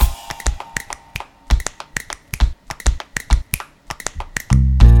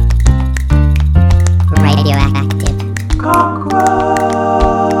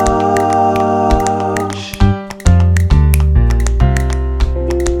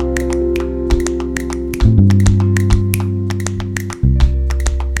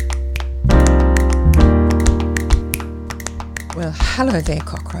Hello there,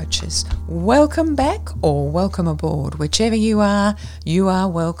 cockroaches. Welcome back or welcome aboard. Whichever you are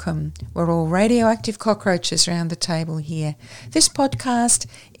welcome. We're all radioactive cockroaches around the table here. This podcast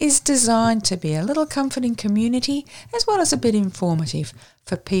is designed to be a little comforting community as well as a bit informative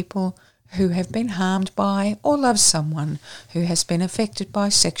for people who have been harmed by or love someone who has been affected by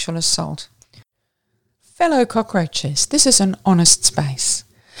sexual assault. Fellow cockroaches, this is an honest space.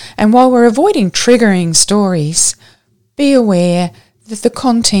 And while we're avoiding triggering stories, be aware that the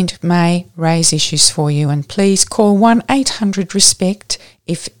content may raise issues for you, and please call 1-800-RESPECT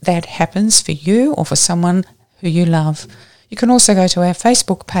if that happens for you or for someone who you love. You can also go to our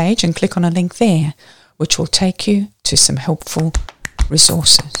Facebook page and click on a link there, which will take you to some helpful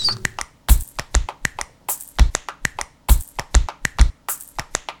resources.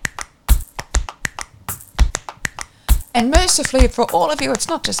 And mercifully for all of you, it's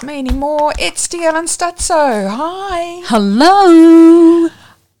not just me anymore, it's Ellen Stutzo. Hi. Hello.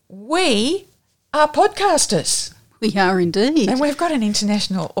 We are podcasters. We are indeed. And we've got an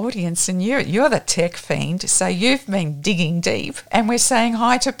international audience, and you're the tech fiend, so you've been digging deep, and we're saying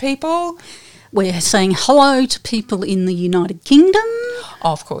hi to people. We're saying hello to people in the United Kingdom.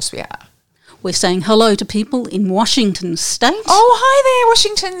 Oh, of course we are. We're saying hello to people in Washington State. Oh, hi there,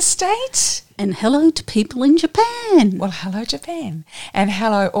 Washington State. And hello to people in Japan. Well, hello, Japan. And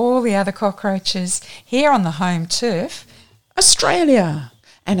hello, all the other cockroaches here on the home turf, Australia.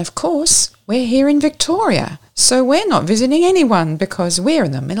 And, of course, we're here in Victoria, so we're not visiting anyone because we're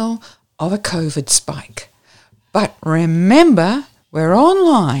in the middle of a COVID spike. But remember, we're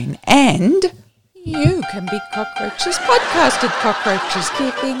online and you can be cockroaches, podcasted cockroaches,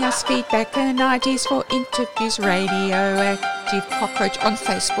 giving us feedback and ideas for interviews. Radioactive Cockroach on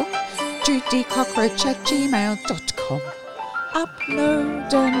Facebook, judycockroach@gmail.com.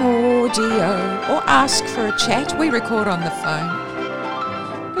 Upload an audio or ask for a chat. We record on the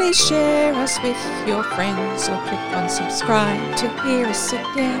phone. Please share us with your friends or click on subscribe to hear us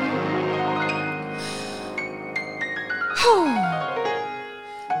again.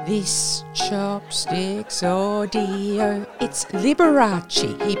 This Chopsticks audio, it's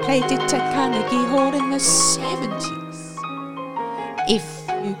Liberace. He played it at Carnegie Hall in the 70s. If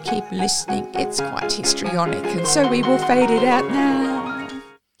you keep listening, it's quite histrionic, and so we will fade it out now.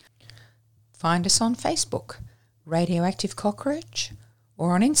 Find us on Facebook, Radioactive Cockroach,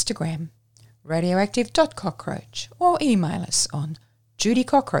 or on Instagram, radioactive.cockroach, or email us on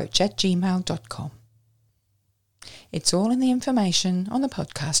judycockroach@gmail.com. It's all in the information on the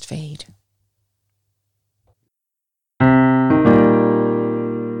podcast feed.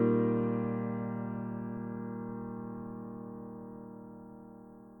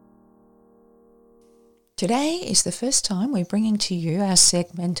 Today is the first time we're bringing to you our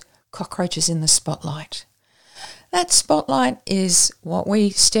segment, Cockroaches in the Spotlight. That spotlight is what we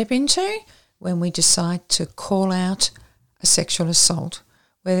step into when we decide to call out a sexual assault,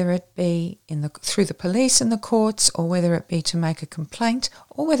 whether it be through the police and the courts, or whether it be to make a complaint,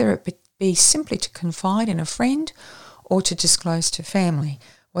 or whether it be simply to confide in a friend or to disclose to family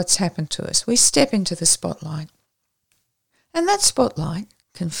what's happened to us. We step into the spotlight. And that spotlight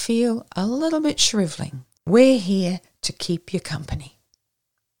can feel a little bit shrivelling. We're here to keep you company.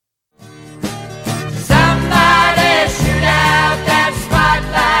 Somebody shoot out that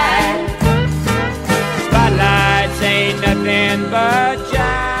spotlight. Spotlights ain't nothing but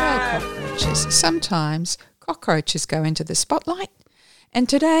cockroaches. Sometimes cockroaches go into the spotlight, and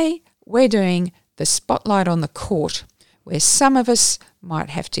today we're doing the spotlight on the court, where some of us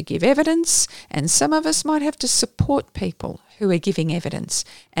might have to give evidence and some of us might have to support people who are giving evidence.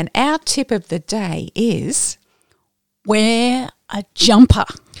 And our tip of the day is wear a jumper.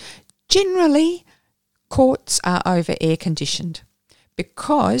 Generally, courts are over air conditioned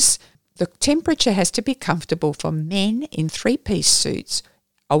because the temperature has to be comfortable for men in three-piece suits,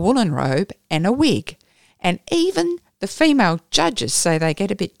 a woolen robe and a wig. And even the female judges say they get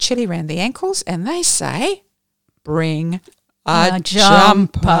a bit chilly around the ankles, and they say, bring a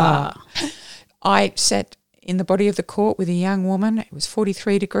jumper. I sat in the body of the court with a young woman. It was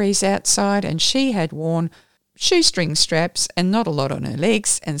 43 degrees outside, and she had worn shoestring straps and not a lot on her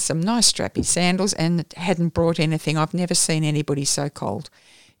legs and some nice strappy sandals and hadn't brought anything. I've never seen anybody so cold.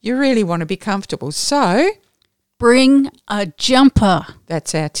 You really want to be comfortable, so bring a jumper.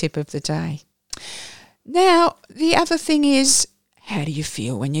 That's our tip of the day. Now, the other thing is, how do you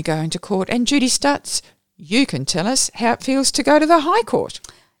feel when you go into court? And Judy Stutz, you can tell us how it feels to go to the High Court.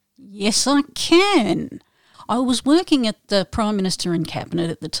 Yes, I can. I was working at the Prime Minister and Cabinet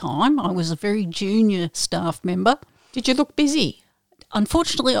at the time. I was a very junior staff member. Did you look busy?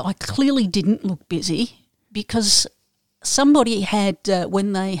 Unfortunately, I clearly didn't look busy because somebody had,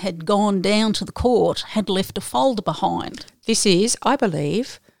 when they had gone down to the court, had left a folder behind. This is, I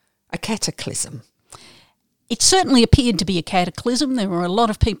believe, a cataclysm. It certainly appeared to be a cataclysm. There were a lot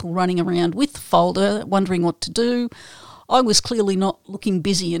of people running around with the folder, wondering what to do. I was clearly not looking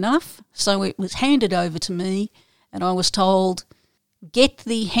busy enough, so it was handed over to me, and I was told, get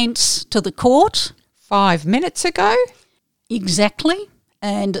thee hence to the court. 5 minutes ago? Exactly.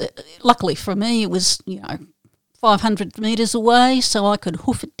 And luckily for me, it was, 500 metres away, so I could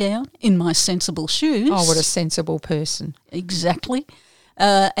hoof it down in my sensible shoes. Oh, what a sensible person. Exactly.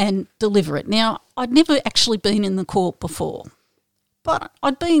 And deliver it. Now, I'd never actually been in the court before, but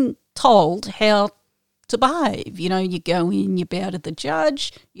I'd been told how to behave. You go in, you bow to the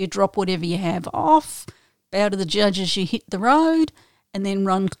judge, you drop whatever you have off, bow to the judge as you hit the road, and then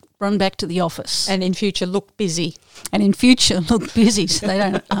run back to the office. And in future, look busy. So they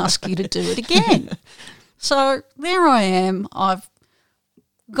don't ask you to do it again. So there I am. I've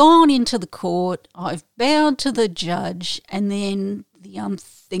gone into the court, I've bowed to the judge, and then the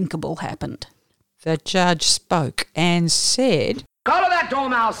unthinkable happened. The judge spoke and said, Collar that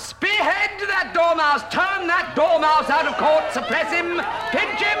dormouse, spearhead that dormouse, turn that dormouse out of court, suppress him,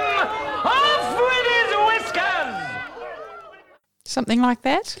 pinch him, off with his whiskers! Something like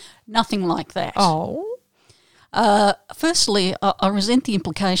that? Nothing like that. Oh. Firstly, I resent the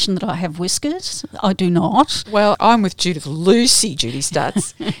implication that I have whiskers. I do not. Well, I'm with Judy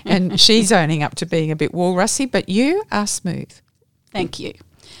Stutz, and she's owning up to being a bit walrusy, but you are smooth. Thank you.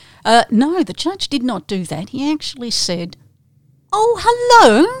 No, the judge did not do that. He actually said, "Oh,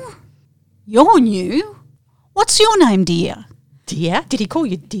 hello. You're new. What's your name, dear?" Dear? Did he call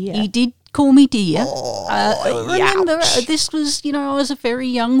you dear? He did call me dear. Oh, remember, ouch. this was, I was a very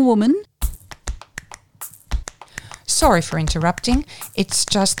young woman. Sorry for interrupting. It's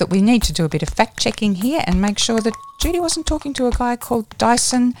just that we need to do a bit of fact-checking here and make sure that Judy wasn't talking to a guy called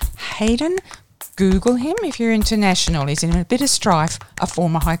Dyson Hayden. Google him if you're international. He's in a bit of strife, a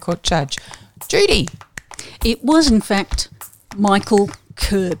former High Court judge. Judy! It was, in fact, Michael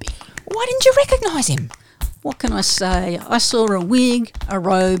Kirby. Why didn't you recognise him? What can I say? I saw a wig, a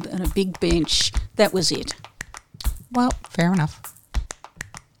robe and a big bench. That was it. Well, fair enough.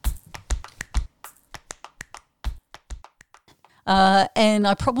 And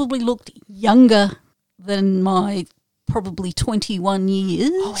I probably looked younger than my probably 21 years.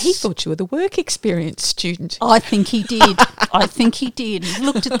 Oh, he thought you were the work experience student. I think he did. He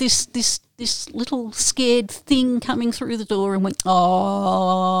looked at this little scared thing coming through the door and went,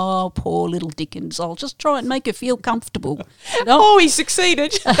 "Oh, poor little Dickens. I'll just try and make her feel comfortable." Oh, he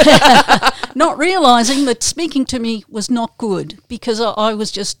succeeded. Not realising that speaking to me was not good because I was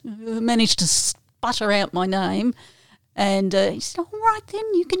just managed to sputter out my name. And he said, "All right then,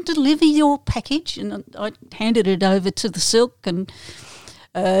 you can deliver your package." And I handed it over to the silk and,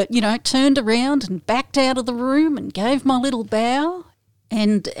 turned around and backed out of the room and gave my little bow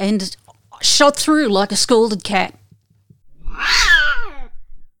and shot through like a scalded cat.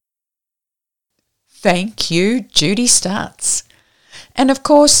 Thank you, Judy Stutz. And of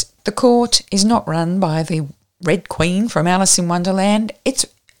course, the court is not run by the Red Queen from Alice in Wonderland. It's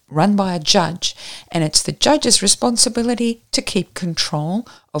run by a judge, and it's the judge's responsibility to keep control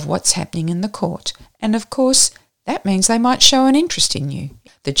of what's happening in the court. And of course, that means they might show an interest in you.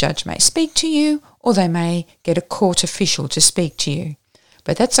 The judge may speak to you, or they may get a court official to speak to you.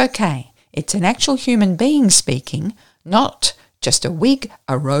 But that's okay. It's an actual human being speaking, not just a wig,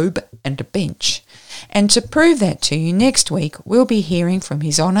 a robe and a bench. And to prove that to you, next week we'll be hearing from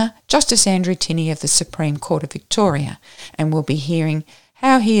His Honour Justice Andrew Tinney of the Supreme Court of Victoria, and we'll be hearing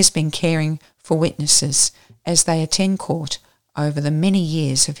how he has been caring for witnesses as they attend court over the many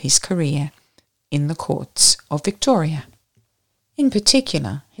years of his career in the courts of Victoria. In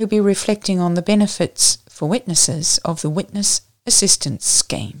particular, he'll be reflecting on the benefits for witnesses of the Witness Assistance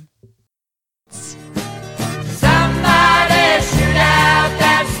Scheme. Somebody shoot out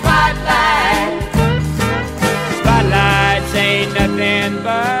that spotlight. Spotlights ain't nothing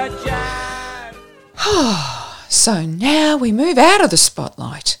but jive. So now we move out of the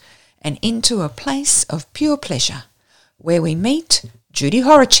spotlight and into a place of pure pleasure where we meet Judy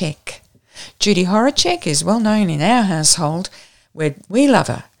Horacek. Judy Horacek is well known in our household where we love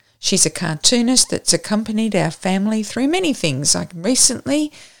her. She's a cartoonist that's accompanied our family through many things. I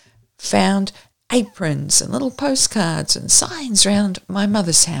recently found aprons and little postcards and signs around my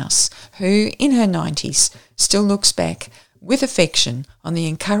mother's house, who in her 90s still looks back with affection on the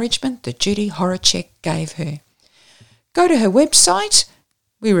encouragement that Judy Horacek gave her. Go to her website,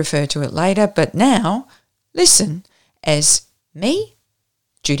 we refer to it later, but now listen as me,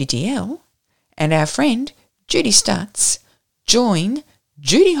 Judy DL, and our friend Judy starts. Join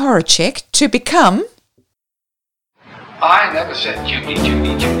Judy Horacek to become... I never said Judy.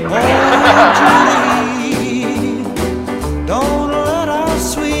 Don't let our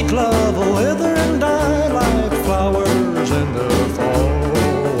sweet love wither and die like flowers in the fall.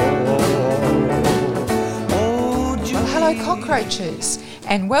 Oh, Judy. Well, hello, cockroaches,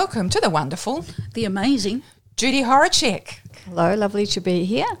 and welcome to the wonderful The amazing. Judy Horacek. Hello, lovely to be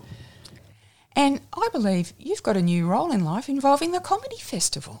here. And I believe you've got a new role in life involving the Comedy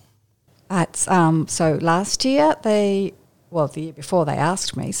Festival. It's so last year the year before they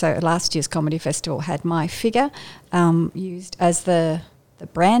asked me. So last year's Comedy Festival had my figure used as the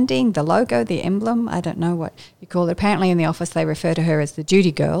branding, the logo, the emblem. I don't know what you call it. Apparently in the office they refer to her as the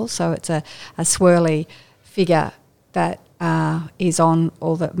Judy Girl. So it's a swirly figure that is on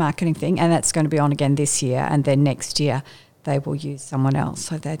all the marketing thing, and that's going to be on again this year, and then next year they will use someone else.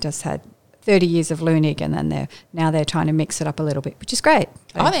 So they just had 30 years of Loonig, and then they're trying to mix it up a little bit, which is great.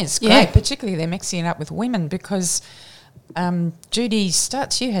 I think it's great, particularly they're mixing it up with women because Judy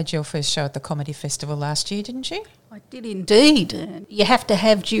Stutz, you had your first show at the Comedy Festival last year, didn't you? I did indeed. You have to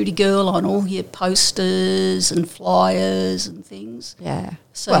have Judy Girl on all your posters and flyers and things. Yeah.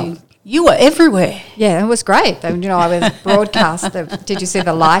 So you were everywhere. Yeah, it was great. I was broadcast. Did you see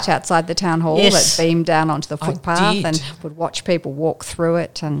the light outside the town hall Yes. that beamed down onto the I footpath did. and would watch people walk through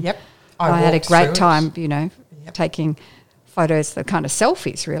it? And Yep. I had a walked great through time, Yep. taking photos, the kind of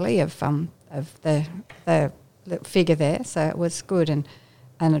selfies really of the figure there. So it was good, and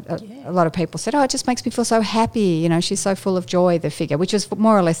a lot of people said, "Oh, it just makes me feel so happy." She's so full of joy. The figure, which was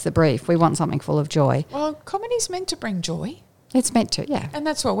more or less the brief. We want something full of joy. Well, comedy's meant to bring joy, It's meant to, yeah. and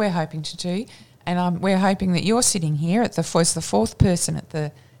that's what we're hoping to do. And we're hoping that you're sitting here as the fourth person at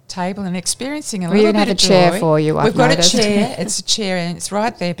the table and experiencing a We little even bit have of a chair joy. for you, I've We've got noticed. a chair. It's a chair, and it's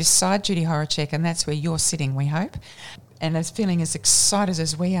right there beside Judy Horacek, and that's where you're sitting, we hope, and as feeling as excited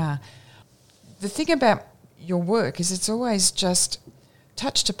as we are. The thing about your work is it's always just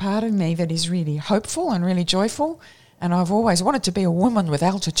touched a part of me that is really hopeful and really joyful, and I've always wanted to be a woman with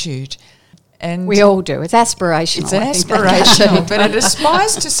altitude. And We all do. It's aspirational. it's I think aspirational, but it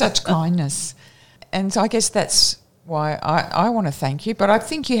aspires to such kindness. And so I guess that's why I want to thank you. But I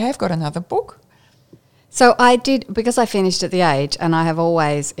think you have got another book. So I did, because I finished at The Age, and I have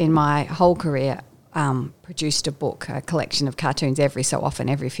always, in my whole career, produced a book, a collection of cartoons every so often,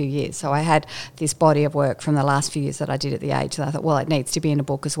 every few years. So I had this body of work from the last few years that I did at The Age, and I thought, well, it needs to be in a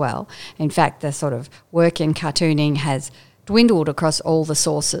book as well. In fact, the sort of work in cartooning has dwindled across all the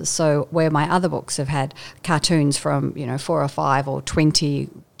sources. So where my other books have had cartoons from 4 or 5 or 20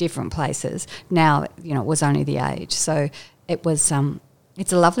 different places, now it was only The Age. So it was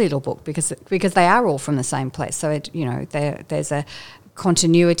it's a lovely little book because they are all from the same place. So there's a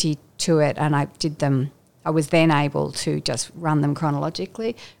continuity to it, and I was then able to just run them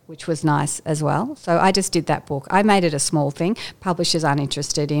chronologically, which was nice as well. So I just did that book. I made it a small thing. Publishers aren't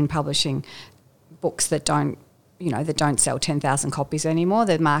interested in publishing books that don't sell 10,000 copies anymore.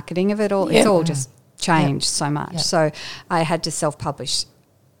 The marketing of it all, it's all just changed so much. Yep. So I had to self-publish.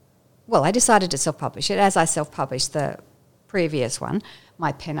 Well, I decided to self-publish it as I self-published the previous one,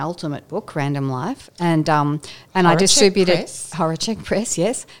 my penultimate book, Random Life, and I distributed Horacek Press,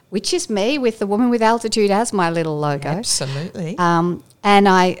 yes, which is me with the woman with altitude as my little logo. Absolutely.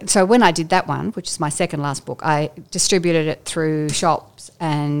 So when I did that one, which is my second last book, I distributed it through shops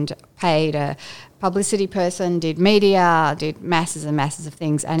and paid a publicity person, did media, did masses and masses of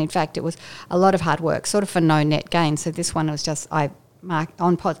things, and in fact it was a lot of hard work, sort of for no net gain. So this one was just it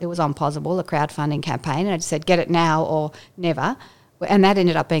was on Pozible, a crowdfunding campaign, and I just said get it now or never. And that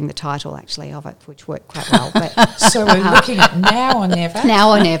ended up being the title, actually, of it, which worked quite well. But so we're looking at now or never.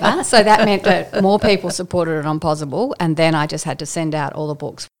 Now or never. So that meant that more people supported it on Pozible, and then I just had to send out all the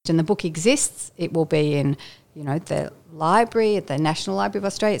books. And the book exists. It will be in, the library, at the National Library of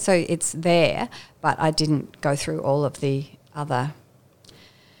Australia. So it's there, but I didn't go through all of the other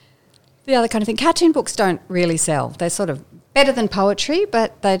kind of thing. Cartoon books don't really sell. They're sort of better than poetry,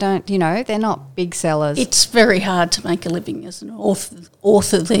 but they don't, they're not big sellers. It's very hard to make a living as an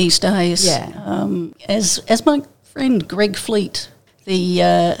author these days. Yeah. As my friend Greg Fleet,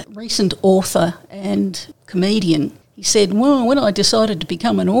 the recent author and comedian, he said, well, when I decided to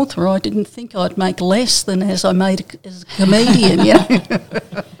become an author, I didn't think I'd make less than as I made as a comedian.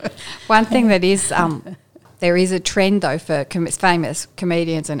 One thing that is... there is a trend, though, for famous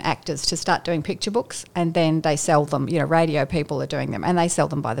comedians and actors to start doing picture books, and then they sell them. Radio people are doing them, and they sell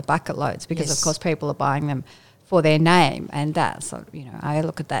them by the bucket loads because, of course, people are buying them for their name. And that's, I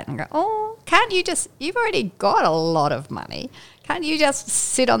look at that and go, oh, can't you just, you've already got a lot of money. Can't you just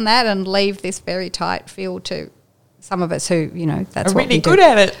sit on that and leave this very tight field to some of us who, you know, that's Are what really we do. good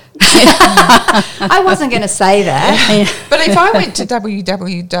at it. I wasn't going to say that. But if I went to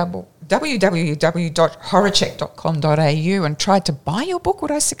www.horrorcheck.com.au and tried to buy your book,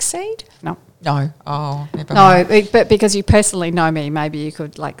 would I succeed? No. No. Oh, never mind. No, but because you personally know me, maybe you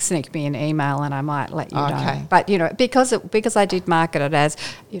could like sneak me an email and I might let you Okay. know. But, you know, because I did market it as,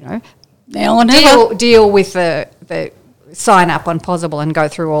 you know, Now or never. deal with the sign up on Possible and go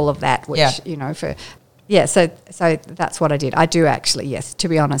through all of that, which, Yeah. you know, so that's what I did. I do actually, yes, to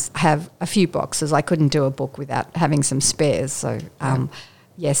be honest, have a few boxes. I couldn't do a book without having some spares. So,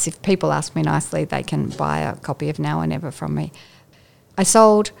 yes, if people ask me nicely, they can buy a copy of Now or Never from me. I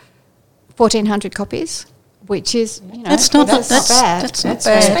sold 1,400 copies, which is, you know, That's not bad. that's not That's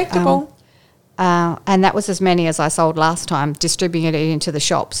bad. respectable. And that was as many as I sold last time, distributing it into the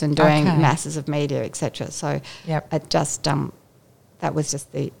shops and doing Okay. masses of media, etc. So Yep. it just that was just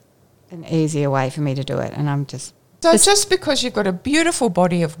an easier way for me to do it, and I'm just So just because you've got a beautiful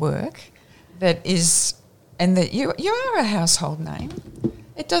body of work that is, and that you are a household name,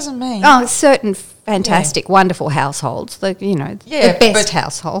 it doesn't mean certain fantastic, wonderful households, the Yeah, the best but-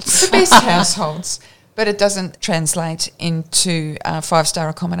 households. the best households, but it doesn't translate into 5-star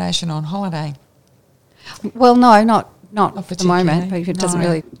accommodation on holiday. Well, no, not at the particularly, moment. But it doesn't no.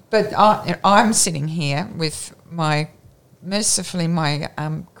 really. But I'm sitting here with my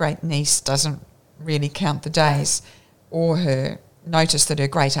great niece doesn't really count the days, or her notice that her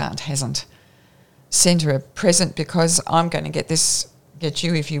great aunt hasn't sent her a present, because I'm going to get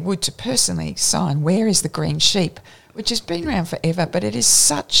you, if you would, to personally sign Where is the Green Sheep, which has been around forever, but it is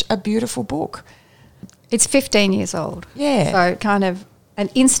such a beautiful book. It's 15 years old. Yeah. So kind of an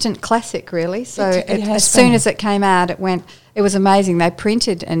instant classic, really. So It has as soon been. as it came out, it was amazing. They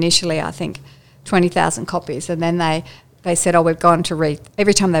printed initially, I think, 20,000 copies, and then they said, we've gone to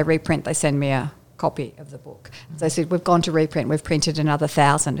every time they reprint, they send me a copy of the book. So they said, we've gone to reprint, we've printed another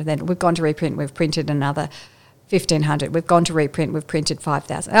 1,000, and then we've gone to reprint, we've printed another 1,500. We've gone to reprint, we've printed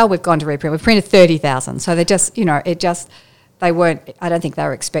 5,000. Oh, we've gone to reprint, we've printed 30,000. So they just, they weren't, I don't think they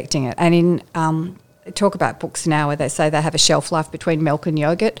were expecting it. And in talk about books now where they say they have a shelf life between milk and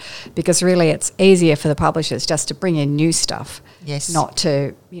yogurt, because really it's easier for the publishers just to bring in new stuff. Yes. Not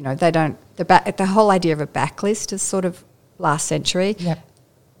to, they don't, the whole idea of a backlist is sort of last century. Yep.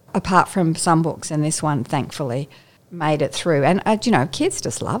 Apart from some books, and this one thankfully made it through. And, kids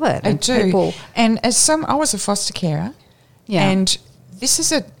just love it. I And do. people- And I was a foster carer, Yeah. and this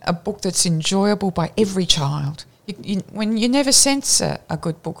is a book that's enjoyable by every child. When you never sense a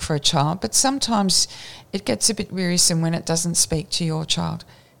good book for a child, but sometimes it gets a bit wearisome when it doesn't speak to your child.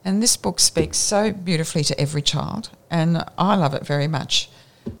 And this book speaks so beautifully to every child, and I love it very much.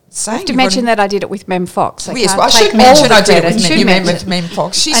 I have to mention that I did it with Mem Fox. Yes, can't well, I take should all mention the I did it credit. with Should Mem, mention with Mem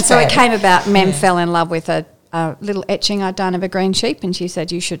Fox. She's and so it fab. came about, Mem fell in love with a little etching I'd done of a green sheep, and she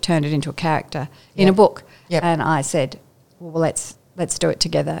said, you should turn it into a character in a book. Yep. And I said, well, let's do it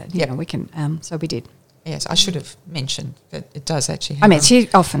together. Yep. We can, so we did. Yes, I should have mentioned that it does actually have I mean, she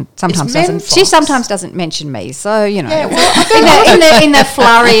sometimes Mem doesn't. Fox. She sometimes doesn't mention me, so Yeah, well, in the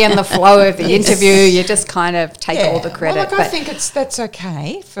flurry and the flow of the interview, you just kind of take all the credit. Well, look, I think that's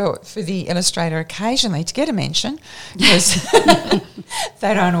okay for the illustrator occasionally to get a mention, because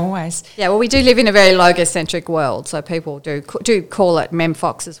they don't always. yeah, well, we do live in a very logocentric world, so people do call it Mem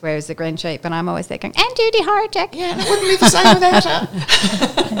Fox's Where is the Green Sheep, and I'm always there going, and Judy Horacek. Yeah, and it wouldn't be the same without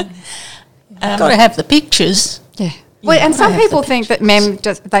her. Got to have the pictures. Yeah. Well, and I some have people the think that Mem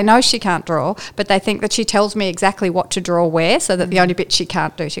they know she can't draw, but they think that she tells me exactly what to draw where, so that the only bit she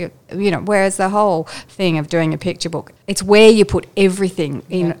can't do, whereas the whole thing of doing a picture book, it's where you put everything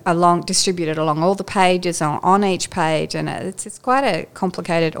distributed along all the pages on each page, and it's quite a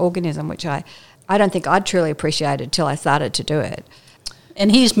complicated organism, which I don't think I'd truly appreciated till I started to do it.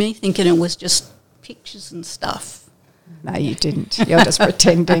 And here's me thinking it was just pictures and stuff. No, you didn't. You're just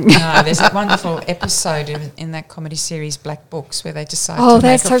pretending. No, there's a wonderful episode in that comedy series Black Books where they decide Oh, to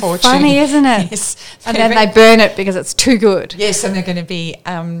make that's a so fortune. funny, isn't it? Yes. And then they burn it because it's too good. Yes, and they're going to be,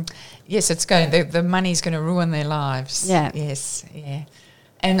 the money's going to ruin their lives. Yeah. Yes, yeah.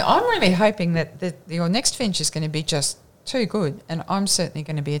 And I'm really hoping that your next venture is going to be just too good, and I'm certainly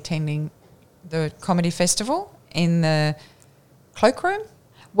going to be attending the comedy festival in the Cloakroom.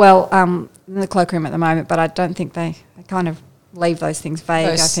 Well, in the cloakroom at the moment, but I don't think they kind of leave those things vague.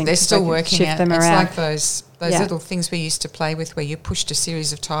 I think they're still they can working shift out. them It's around. like those Yeah. little things we used to play with, where you pushed a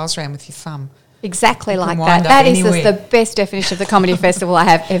series of tiles around with your thumb. Exactly You like can that. wind up That is anywhere. the best definition of the comedy festival I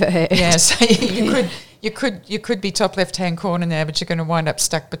have ever heard. Yeah, so You could be top left-hand corner now, but you're going to wind up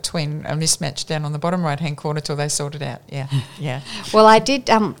stuck between a mismatch down on the bottom right-hand corner till they sort it out. Yeah, yeah. Well, I did.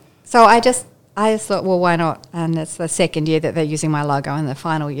 So I just thought, well, why not? And it's the second year that they're using my logo, and the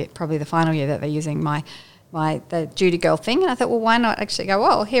final year that they're using the Judy Girl thing. And I thought, well, why not actually go?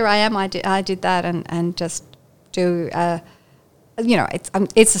 Well, here I am. I did that, and just do. It's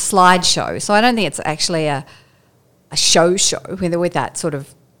a slideshow, so I don't think it's actually a show with that sort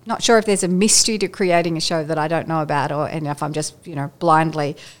of. Not sure if there's a mystery to creating a show that I don't know about, and if I'm just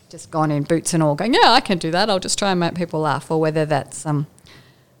blindly just gone in boots and all going, yeah, I can do that. I'll just try and make people laugh, or whether that's I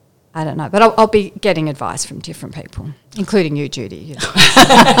don't know. But I'll be getting advice from different people, including you, Judy.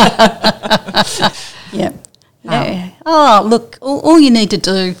 Yeah. Oh, look, all you need to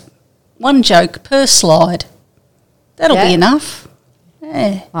do, one joke per slide. That'll be enough.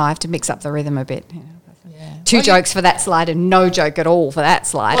 Yeah. Well, I have to mix up the rhythm a bit. Two jokes for that slide and no joke at all for that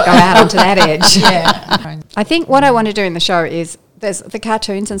slide. Go out onto that edge. Yeah. I think what I want to do in the show is there's the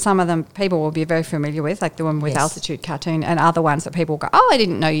cartoons, and some of them people will be very familiar with, like the one with Altitude cartoon, and other ones that people go, oh, I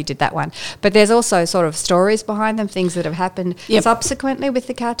didn't know you did that one. But there's also sort of stories behind them, things that have happened subsequently with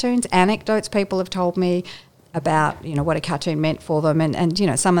the cartoons, anecdotes people have told me about, what a cartoon meant for them,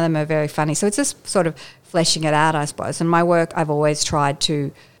 and some of them are very funny. So it's just sort of fleshing it out, I suppose. And my work, I've always tried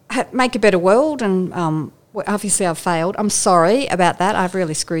to make a better world, and obviously I've failed. I'm sorry about that. I've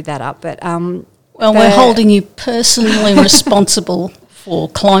really screwed that up. But well, we're holding you personally responsible for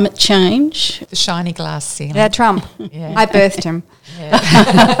climate change. The shiny glass ceiling. Yeah, Trump. Yeah. I birthed him.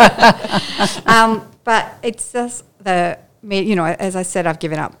 But it's just as I said, I've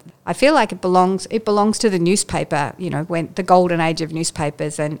given up. I feel like it belongs to the newspaper, when the golden age of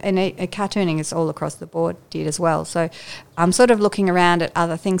newspapers, and cartooning is all across the board did as well. So I'm sort of looking around at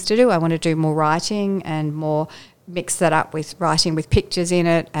other things to do. I want to do more writing and more mix that up with writing with pictures in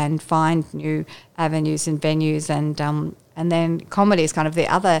it, and find new avenues and venues, and then comedy is kind of the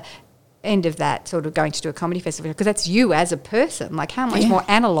other end of that, sort of going to do a comedy festival, because that's you as a person. Like, how much more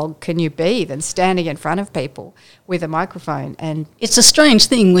analogue can you be than standing in front of people with a microphone? And it's a strange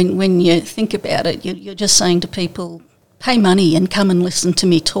thing when you think about it. You're just saying to people, pay money and come and listen to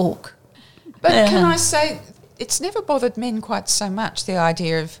me talk. But can I say, it's never bothered men quite so much, the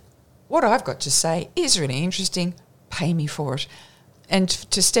idea of what I've got to say is really interesting, pay me for it. And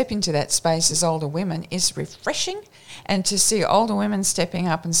to step into that space as older women is refreshing, and to see older women stepping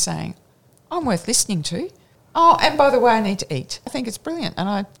up and saying, I'm worth listening to. Oh, and by the way, I need to eat. I think it's brilliant, and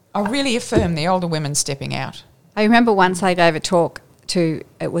I really affirm the older women stepping out. I remember once I gave a talk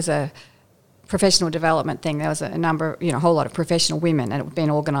it was a professional development thing. There was a whole lot of professional women, and it had been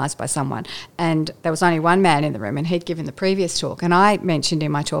organised by someone, and there was only one man in the room, and he'd given the previous talk, and I mentioned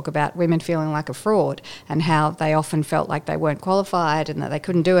in my talk about women feeling like a fraud, and how they often felt like they weren't qualified and that they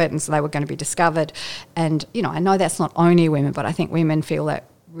couldn't do it, and so they were going to be discovered. And I know that's not only women, but I think women feel that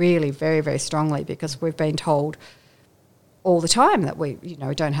really very, very strongly, because we've been told all the time that we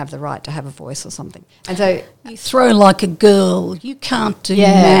don't have the right to have a voice or something. And so you throw like a girl, you can't do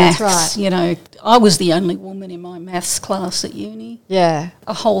maths. That's right. I was the only woman in my maths class at uni. Yeah.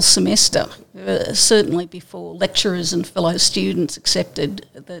 A whole semester, certainly before lecturers and fellow students accepted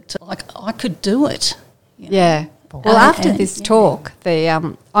that I could do it. Yeah. Well, after this talk,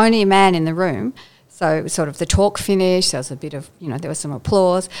 the only man in the room, so sort of the talk finished, there was a bit of, there was some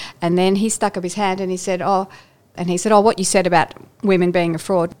applause, and then he stuck up his hand and he said, what you said about women being a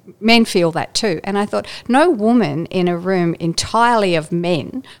fraud, men feel that too. And I thought, no woman in a room entirely of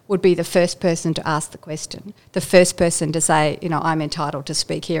men would be the first person to ask the question, the first person to say, I'm entitled to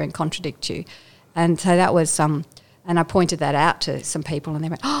speak here and contradict you. And so that was, and I pointed that out to some people, and they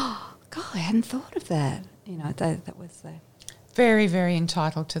went, oh, God, I hadn't thought of that. That was very, very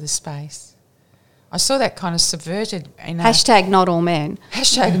entitled to the space. I saw that kind of subverted in hashtag not all men.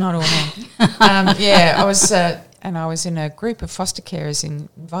 Hashtag not all men. I was in a group of foster carers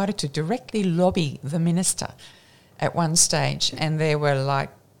invited to directly lobby the minister at one stage, and there were like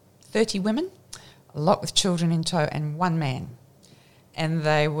 30 women, a lot with children in tow, and one man. And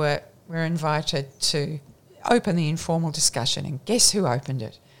they were invited to open the informal discussion, and guess who opened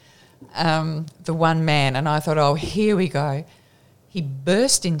it? The one man. And I thought, oh, here we go. He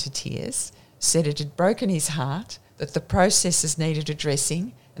burst into tears, said it had broken his heart, that the processes needed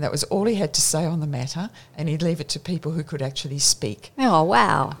addressing, and that was all he had to say on the matter, and he'd leave it to people who could actually speak. Oh,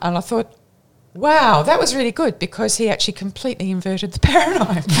 wow. And I thought, wow, that was really good, because he actually completely inverted the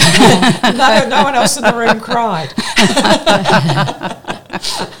paradigm. No one else in the room cried.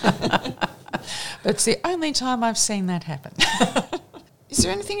 But it's the only time I've seen that happen. Is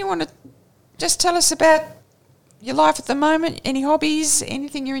there anything you want to just tell us about your life at the moment? Any hobbies?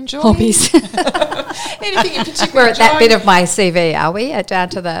 Anything you're enjoying? Hobbies. Anything in particular? We're at that bit of my CV, are we? Down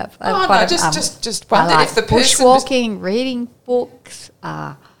to the Oh, bottom. no, just wondered I like if the person was- bushwalking, reading books,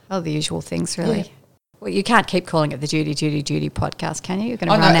 the usual things, really. Yeah. Well, you can't keep calling it the Judy podcast, can you? You're going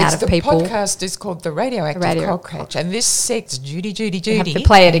Oh, to no, run out it's of the people. podcast is called The Radioactive Cockroach, and this seg's Judy. You have to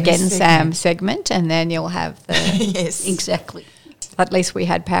play it and this again, Sam segment, and then you'll have the. Yes. Exactly. At least we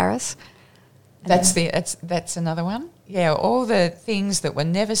had Paris. That's another one. Yeah, all the things that were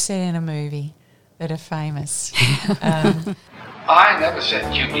never said in a movie that are famous. I never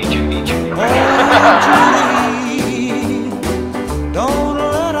said Judy. Don't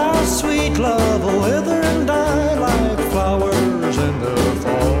let our sweet love wither and die like flowers in the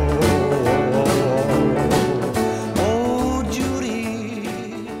fall. Oh,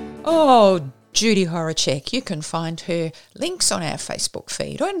 Judy. Oh, Judy Horacek. You can find her links on our Facebook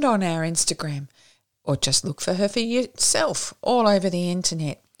feed and on our Instagram, or just look for her for yourself all over the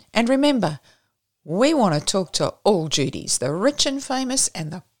internet. And remember, we want to talk to all Judys, the rich and famous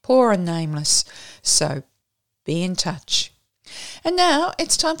and the poor and nameless. So be in touch. And now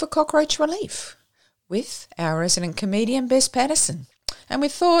it's time for Cockroach Relief with our resident comedian, Bess Patterson. And we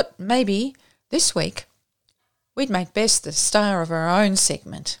thought maybe this week we'd make Bess the star of her own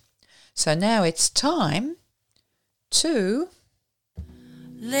segment. So now it's time to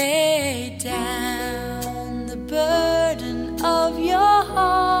lay down the burden of your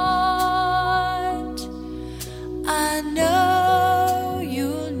heart. I know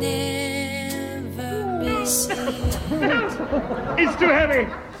you'll never miss it. It's too heavy.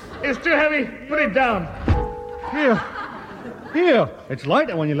 It's too heavy. Put it down. Here. It's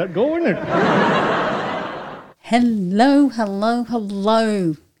lighter when you let go, isn't it? Hello,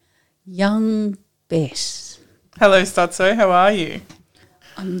 young Bess. Hello, Stutso. How are you?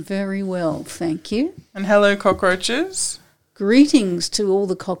 I'm very well, thank you. And hello, cockroaches. Greetings to all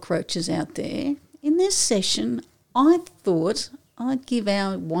the cockroaches out there. In this session, I thought I'd give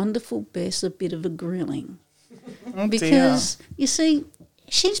our wonderful Bess a bit of a grilling. Oh, Because, you see,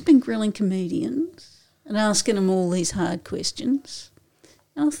 she's been grilling comedians and asking them all these hard questions.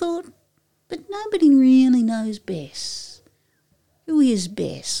 And I thought, but nobody really knows Bess. Who is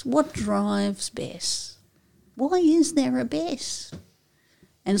Bess? What drives Bess? Why is there a Bess?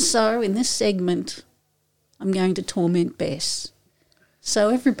 And so, in this segment, I'm going to torment Bess. So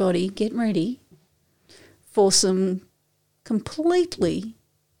everybody, get ready for some completely,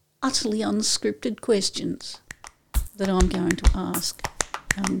 utterly unscripted questions that I'm going to ask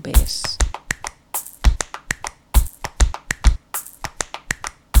young Bess.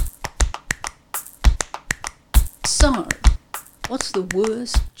 So, what's the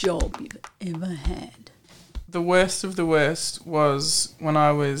worst job you've ever had? The worst of the worst was when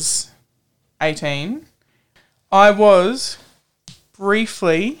I was 18. I was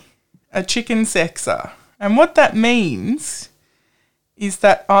briefly a chicken sexer. And what that means is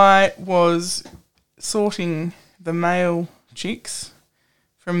that I was sorting the male chicks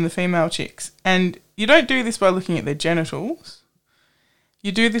from the female chicks. And you don't do this by looking at their genitals.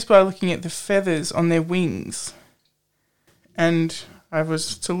 You do this by looking at the feathers on their wings. And I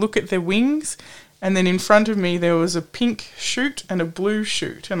was to look at their wings, and then in front of me there was a pink chute and a blue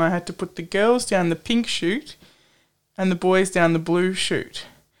chute. And I had to put the girls down the pink chute and the boys down the blue chute.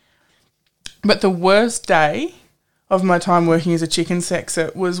 But the worst day of my time working as a chicken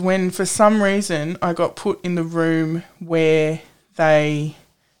sexer was when, for some reason, I got put in the room where they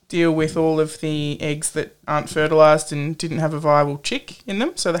deal with all of the eggs that aren't fertilised and didn't have a viable chick in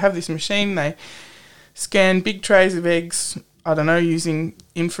them. So they have this machine, they scan big trays of eggs, I don't know, using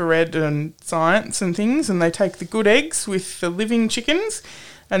infrared and science and things, and they take the good eggs with the living chickens,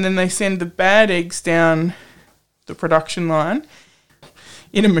 and then they send the bad eggs down the production line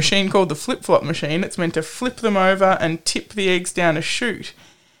in a machine called the flip-flop machine. It's meant to flip them over and tip the eggs down a chute.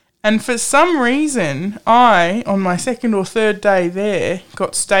 And for some reason, I, on my second or third day there,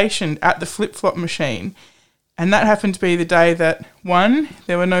 got stationed at the flip-flop machine. And that happened to be the day that, 1,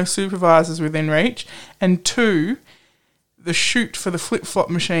 there were no supervisors within reach, and 2, the chute for the flip-flop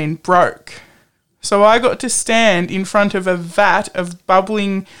machine broke. So I got to stand in front of a vat of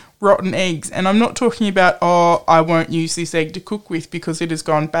bubbling rotten eggs. And I'm not talking about, I won't use this egg to cook with because it has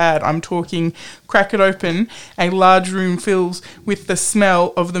gone bad. I'm talking crack it open, a large room fills with the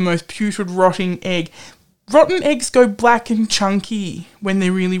smell of the most putrid rotting egg. Rotten eggs go black and chunky when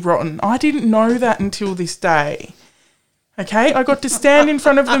they're really rotten. I didn't know that until this day. Okay, I got to stand in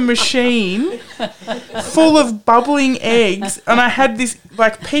front of the machine full of bubbling eggs, and I had this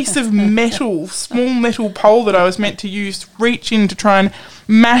piece of metal, small metal pole that I was meant to use to reach in to try and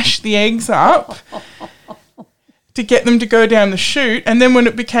mash the eggs up. to get them to go down the chute. And then when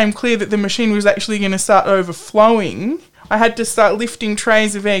it became clear that the machine was actually going to start overflowing, I had to start lifting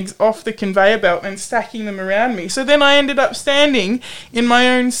trays of eggs off the conveyor belt and stacking them around me. So then I ended up standing in my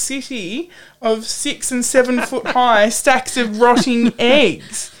own city of 6 and 7 foot high stacks of rotting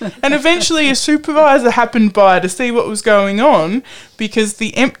eggs. And eventually a supervisor happened by to see what was going on because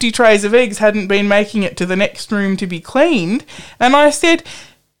the empty trays of eggs hadn't been making it to the next room to be cleaned. And I said,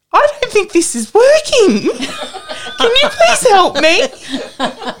 I don't think this is working. Can you please help me?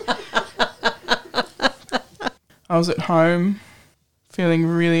 I was at home feeling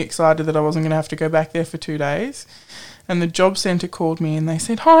really excited that I wasn't going to have to go back there for 2 days. And the job centre called me and they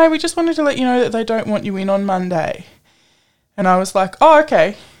said, hi, we just wanted to let you know that they don't want you in on Monday. And I was like, oh,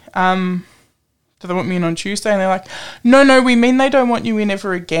 okay. Do they want me in on Tuesday? And they're like, no, we mean they don't want you in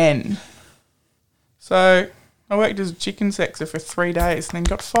ever again. So I worked as a chicken sexer for 3 days and then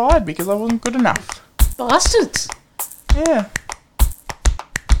got fired because I wasn't good enough. Bastards. Yeah.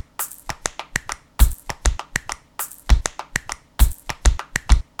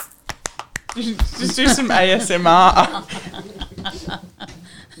 Just do some ASMR.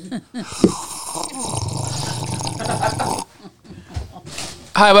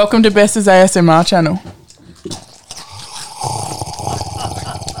 Hi, welcome to Bess's ASMR channel.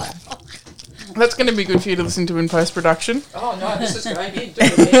 That's going to be good for you to listen to in post-production. Oh, no, this is going in.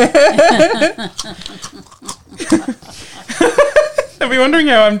 They'll be wondering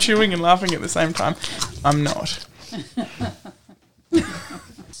how I'm chewing and laughing at the same time. I'm not.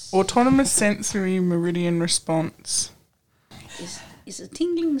 Autonomous sensory meridian response. Is a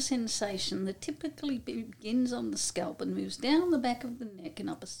tingling sensation that typically begins on the scalp and moves down the back of the neck and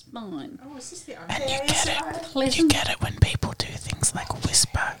up a spine. Oh, is this the And you get it. Pleasant. You get it when people do things like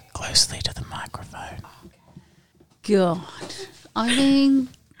whisper closely to the microphone. God, I mean,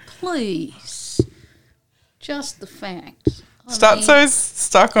 please, just the fact. Stutzo's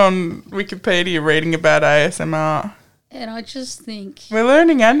stuck on Wikipedia reading about ASMR. And I just think, We're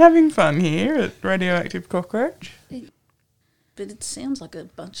learning and having fun here at Radioactive Cockroach. but it sounds like a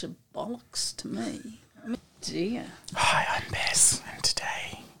bunch of bollocks to me. I mean, dear. Hi, I'm Bess, and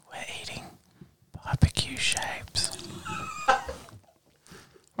today we're eating barbecue shapes.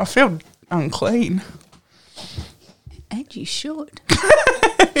 I feel unclean. And you should.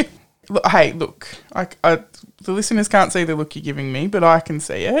 Look, hey, look, the listeners can't see the look you're giving me, but I can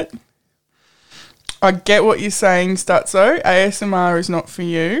see it. I get what you're saying, Stutzo. ASMR is not for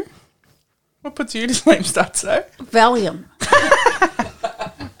you. What puts you to sleep, Stutzo? Valium.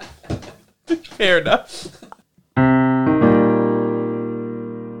 Fair enough.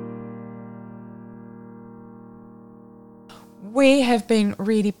 We have been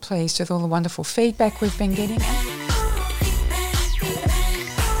really pleased with all the wonderful feedback we've been getting.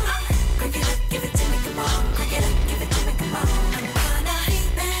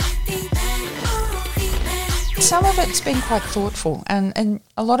 Some of it's been quite thoughtful, and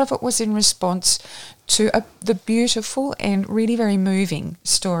a lot of it was in response to the beautiful and really very moving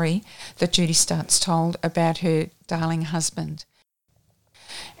story that Judy Stutz told about her darling husband.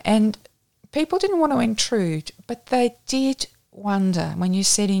 And people didn't want to intrude, but they did wonder when you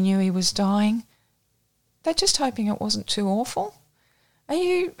said he knew he was dying. They're just hoping it wasn't too awful. Are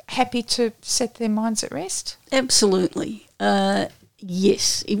you happy to set their minds at rest? Absolutely.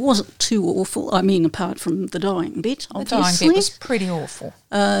 Yes, it wasn't too awful. I mean, apart from the dying bit, obviously. The dying bit was pretty awful.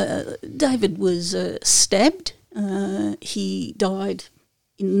 David was stabbed. He died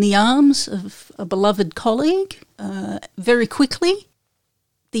in the arms of a beloved colleague very quickly.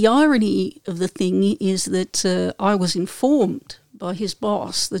 The irony of the thing is that I was informed by his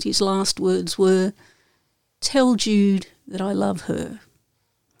boss that his last words were, "Tell Jude that I love her."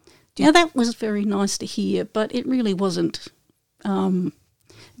 Now, that was very nice to hear, but it really wasn't.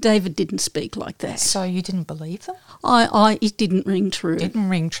 David didn't speak like that. So you didn't believe them? It didn't ring true. Didn't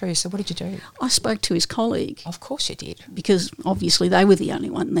ring true. So what did you do? I spoke to his colleague. Of course you did. Because obviously they were the only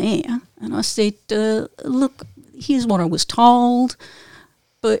one there. And I said, look, here's what I was told,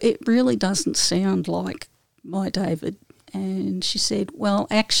 but it really doesn't sound like my David. And she said, well,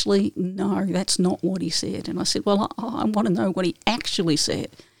 actually, no, that's not what he said. And I said, well, I want to know what he actually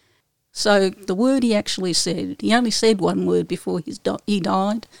said. So the word he actually said, he only said one word before he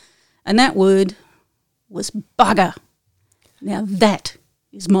died, and that word was bugger. Now that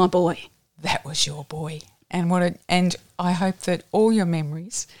is my boy. That was your boy. And I hope that all your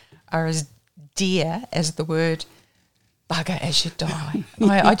memories are as dear as the word bugger as you die.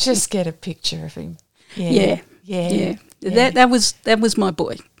 I just get a picture of him. Yeah. That was my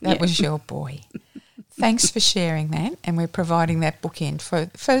boy. That was your boy. Thanks for sharing that, and we're providing that bookend for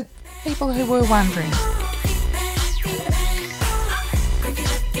people who were wondering.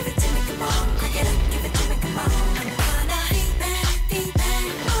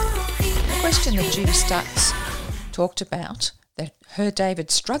 question that Judy Stutz talked about that her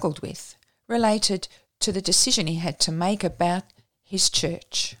David struggled with related to the decision he had to make about his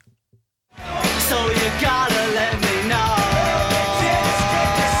church. So you gotta let me know.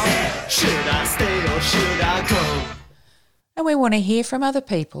 Should I stay or should I go? And we want to hear from other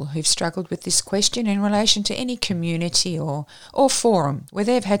people who've struggled with this question in relation to any community or forum where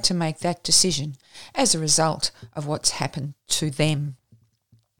they've had to make that decision as a result of what's happened to them.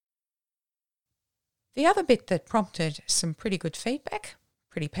 The other bit that prompted some pretty good feedback,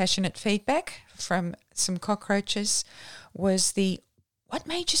 pretty passionate feedback from some cockroaches was the "What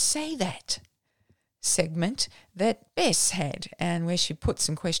made you say that?" segment that Bess had, and where she put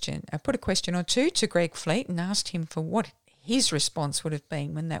a question or two to Greg Fleet and asked him for what his response would have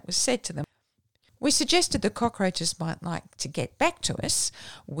been when that was said to them. We suggested the cockroaches might like to get back to us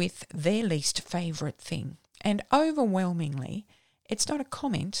with their least favourite thing, and overwhelmingly it's not a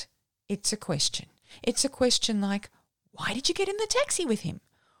comment, it's a question. It's a question like, why did you get in the taxi with him?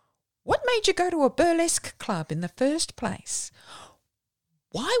 What made you go to a burlesque club in the first place?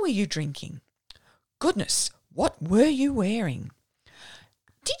 Why were you drinking? Goodness, what were you wearing?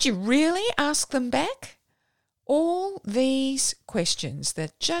 Did you really ask them back? All these questions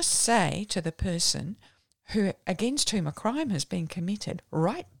that just say to the person against whom a crime has been committed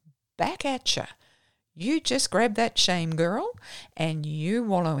right back at you, you just grab that shame, girl, and you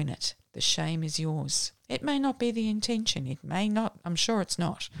wallow in it. The shame is yours. It may not be the intention. It may not. I'm sure it's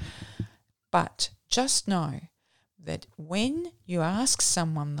not. But just know that when you ask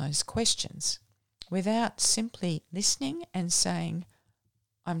someone those questions, without simply listening and saying,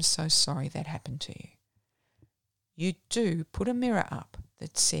 I'm so sorry that happened to you, you do put a mirror up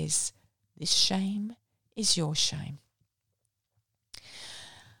that says, this shame is your shame.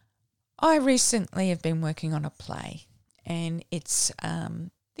 I recently have been working on a play, and it's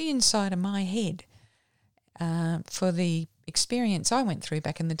the inside of my head for the experience I went through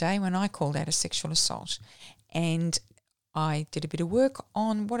back in the day when I called out a sexual assault. And I did a bit of work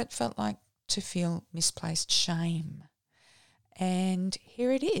on what it felt like to feel misplaced shame. And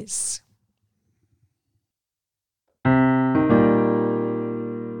here it is.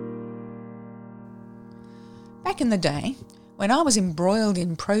 Back in the day, when I was embroiled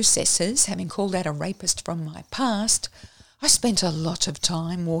in processes, having called out a rapist from my past, I spent a lot of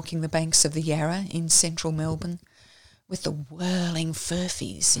time walking the banks of the Yarra in central Melbourne with the whirling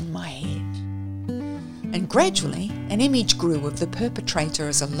furfies in my head. And gradually an image grew of the perpetrator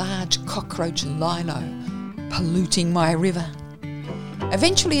as a large cockroach lilo polluting my river.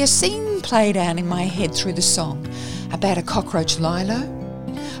 Eventually a scene played out in my head through the song about a cockroach lilo,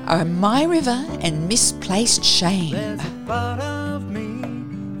 my river and misplaced shame. There's a part of me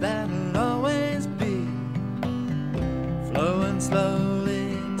that'll always be flowing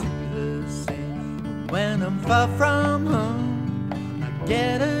slowly to the sea. When I'm far from home, I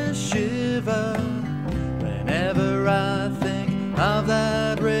get a shiver whenever I think of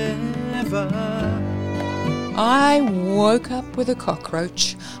that river. I woke up with a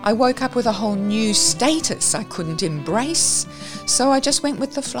cockroach. I woke up with a whole new status I couldn't embrace, so I just went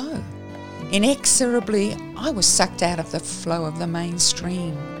with the flow. Inexorably, I was sucked out of the flow of the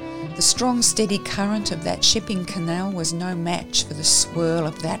mainstream. The strong, steady current of that shipping canal was no match for the swirl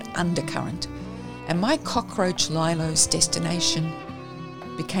of that undercurrent, and my cockroach lilo's destination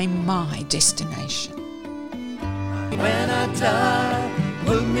became my destination. When I die,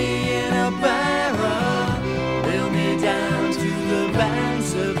 put me in a barrel, wheel me down to the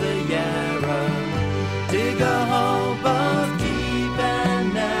banks of the Yarra, dig a hole both deep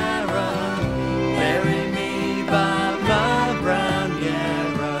and narrow, bury me by my brown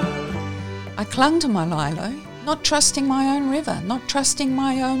Yarra. I clung to my lilo, not trusting my own river, not trusting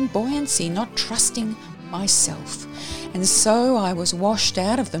my own buoyancy, not trusting myself. And so I was washed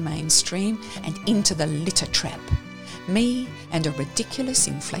out of the mainstream and into the litter trap. Me and a ridiculous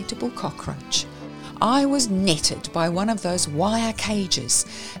inflatable cockroach. I was netted by one of those wire cages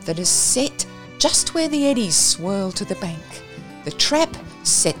that is set just where the eddies swirl to the bank. The trap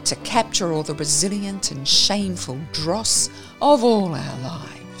set to capture all the resilient and shameful dross of all our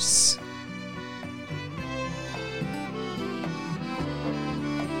lives.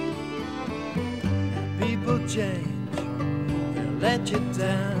 People change, they'll let you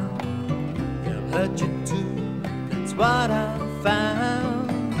down, they'll hurt you too. That's what I found.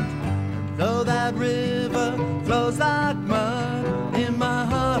 And though that river flows like mud in my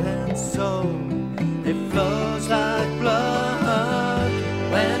heart and soul, it flows like blood.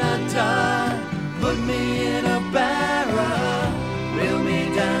 When I die, put me in a barrel, reel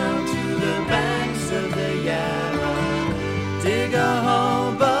me down to the banks of the Yarra, dig a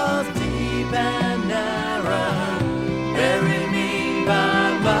hole both deep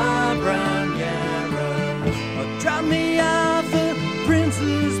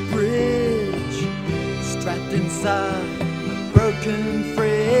inside a broken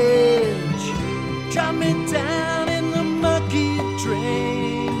fridge. Drop me down in the mucky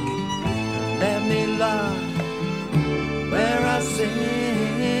drink. Let me lie where I sing.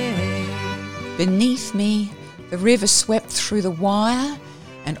 Beneath me, the river swept through the wire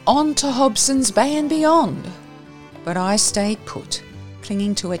and on to Hobson's Bay and beyond. But I stayed put,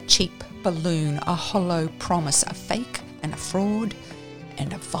 clinging to a cheap balloon, a hollow promise, a fake and a fraud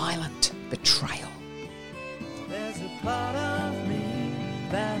and a violent betrayal. There's a part of me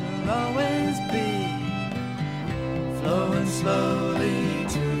that'll always be flowing slowly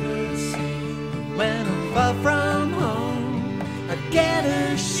to the sea. When I'm far from home, I get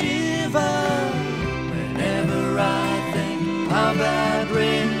a shiver whenever I think of that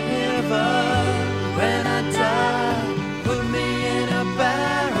river. When I die, put me in a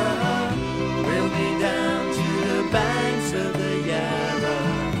barrel. We'll be down to the banks of the Yarra.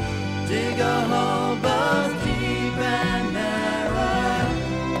 Dig a hole both deep and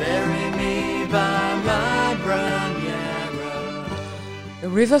narrow. Bury me by my brown Yarra. The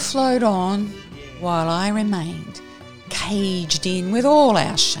river flowed on while I remained caged in with all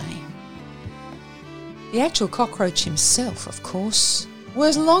our shame. The actual cockroach himself, of course,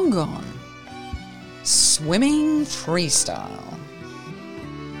 was long gone, swimming freestyle.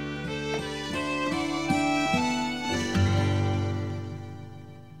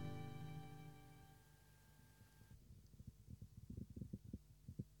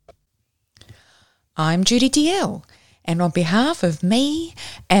 I'm Judy DL, and on behalf of me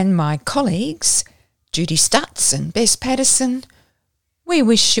and my colleagues, Judy Stutz and Bess Patterson, we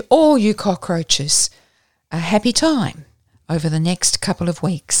wish you, all you cockroaches, a happy time over the next couple of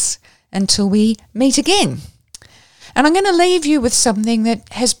weeks until we meet again. And I'm going to leave you with something that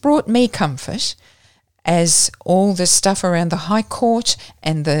has brought me comfort, as all the stuff around the High Court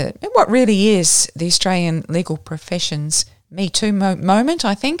and what really is the Australian legal profession's Me Too moment,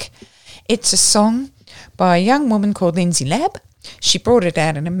 I think. It's a song by a young woman called Lindsay Labb. She brought it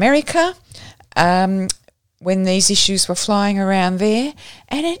out in America when these issues were flying around there,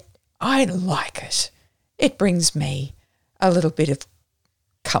 and I like it. It brings me a little bit of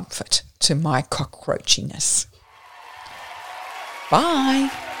comfort to my cockroachiness. Bye.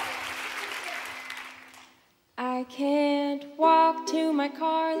 I can't walk to my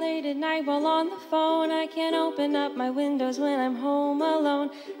car late at night while on the phone. I can't open up my windows when I'm home alone.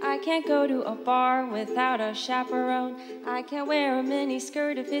 I can't go to a bar without a chaperone. I can't wear a mini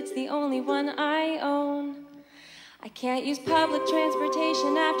skirt if it's the only one I own. I can't use public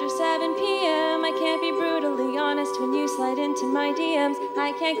transportation after 7 p.m. I can't be brutally honest when you slide into my DMs.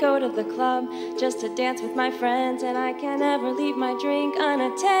 I can't go to the club just to dance with my friends, and I can't ever leave my drink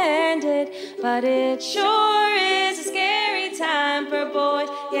unattended. But it sure is a scary time for boys.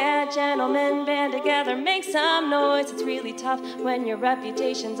 Yeah, gentlemen, band together, make some noise. It's really tough when your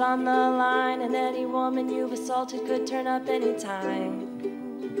reputation's on the line, and any woman you've assaulted could turn up anytime.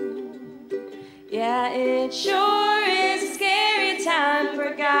 Yeah, it sure is a scary time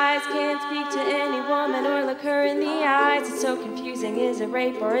for guys. Can't speak to any woman or look her in the eyes. It's so confusing. Is it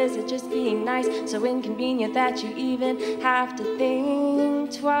rape or is it just being nice? So inconvenient that you even have to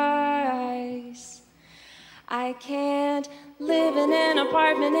think twice. I can't live in an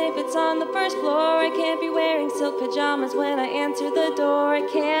apartment if it's on the first floor. I can't be wearing silk pajamas when I answer the door. I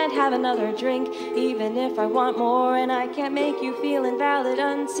can't have another drink even if I want more. And I can't make you feel invalid,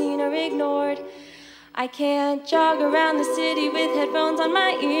 unseen, or ignored. I can't jog around the city with headphones on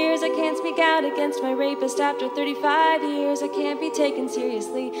my ears. I can't speak out against my rapist after 35 years. I can't be taken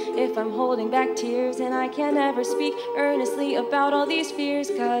seriously if I'm holding back tears. And I can't ever speak earnestly about all these fears,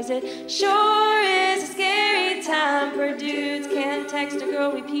 'cause it sure is a scary time for dudes. Can't text a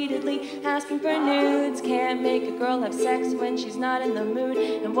girl repeatedly asking for nudes. Can't make a girl have sex when she's not in the mood.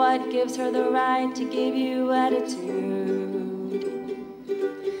 And what gives her the right to give you attitude?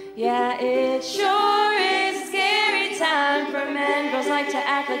 Yeah, it sure is a scary time for men. Girls like to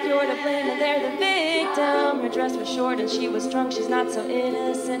act like you're to blame and they're the victim. Her dress was short and she was drunk, she's not so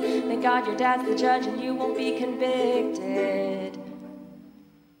innocent. Thank God your dad's the judge and you won't be convicted.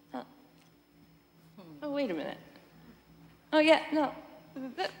 Oh, wait a minute. Oh, yeah, no.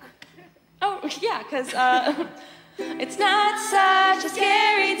 Oh, yeah, because, it's not such a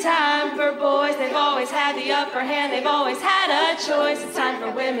scary time for boys. They've always had the upper hand, they've always had a choice. It's time for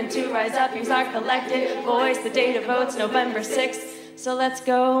women to rise up, use our collective voice. The date of vote's November 6th, so let's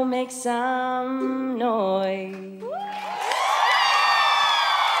go make some noise.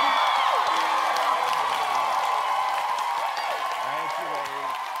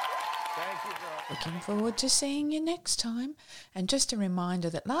 Thank you, girl. Looking forward to seeing you next time. And just a reminder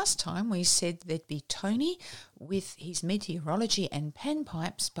that last time we said there'd be Tony with his meteorology and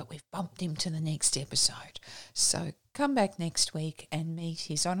panpipes, but we've bumped him to the next episode. So come back next week and meet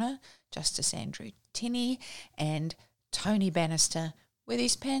His Honour Justice Andrew Tinney and Tony Bannister with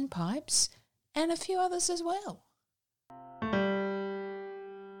his panpipes and a few others as well.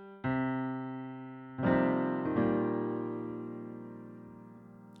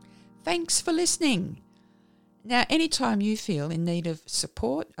 Thanks for listening. Now, anytime you feel in need of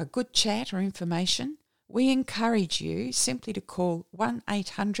support, a good chat or information, we encourage you simply to call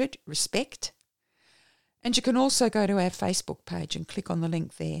 1-800-RESPECT. And you can also go to our Facebook page and click on the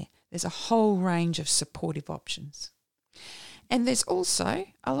link there. There's a whole range of supportive options. And there's also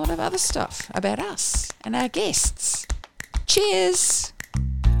a lot of other stuff about us and our guests. Cheers!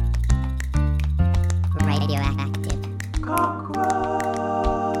 Radioactive.